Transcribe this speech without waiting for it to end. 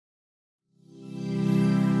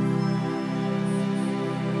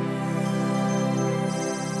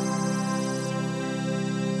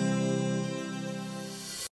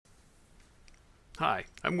Hi,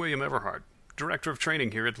 I'm William Everhart, Director of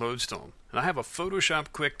Training here at Lodestone, and I have a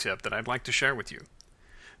Photoshop quick tip that I'd like to share with you.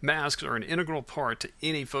 Masks are an integral part to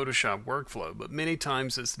any Photoshop workflow, but many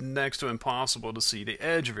times it's next to impossible to see the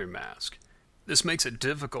edge of your mask. This makes it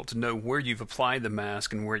difficult to know where you've applied the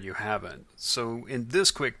mask and where you haven't. So in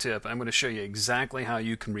this quick tip, I'm going to show you exactly how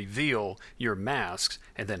you can reveal your masks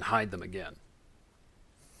and then hide them again.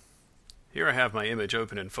 Here I have my image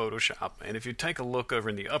open in Photoshop, and if you take a look over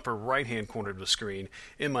in the upper right hand corner of the screen,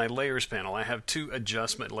 in my layers panel I have two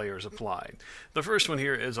adjustment layers applied. The first one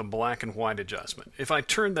here is a black and white adjustment. If I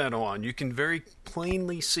turn that on, you can very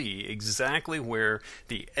plainly see exactly where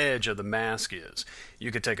the edge of the mask is. You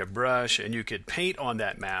could take a brush and you could paint on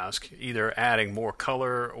that mask, either adding more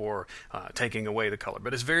color or taking away the color,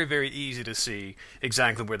 but it's very easy to see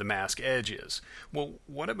exactly where the mask edge is. Well,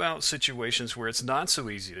 what about situations where it's not so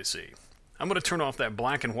easy to see? I'm going to turn off that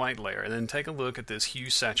black and white layer and then take a look at this hue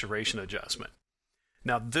saturation adjustment.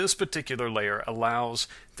 Now this particular layer allows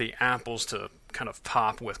the apples to kind of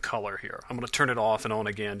pop with color here. I'm going to turn it off and on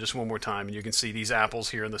again just one more time, and you can see these apples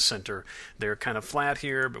here in the center. They're kind of flat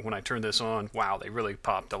here, but when I turn this on, wow, they really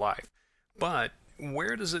pop to life. But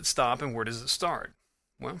where does it stop and where does it start?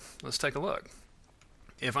 Well, let's take a look.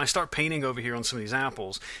 If I start painting over here on some of these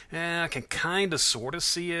apples, I can kind of sort of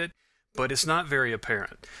see it, but it's not very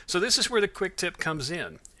apparent. So this is where the quick tip comes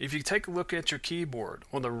in. If you take a look at your keyboard,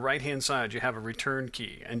 on the right hand side you have a return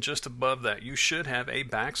key, and just above that you should have a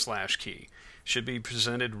backslash key. Should be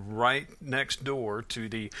presented right next door to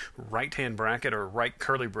the right hand bracket or right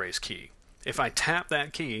curly brace key. If I tap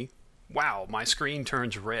that key, wow, my screen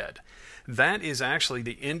turns red. That is actually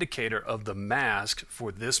the indicator of the mask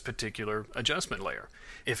for this particular adjustment layer.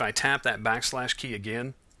 If I tap that backslash key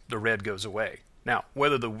again, the red goes away. Now,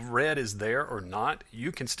 whether the red is there or not,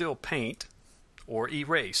 you can still paint or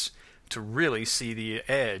erase to really see the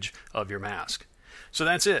edge of your mask. So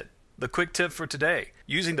that's it. The quick tip for today,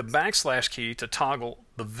 using the backslash key to toggle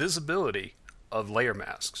the visibility of layer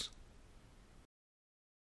masks.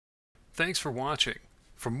 Thanks for watching.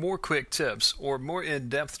 For more quick tips or more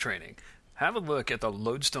in-depth training, have a look at the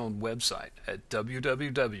Lodestone website at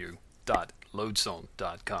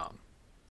www.lodestone.com.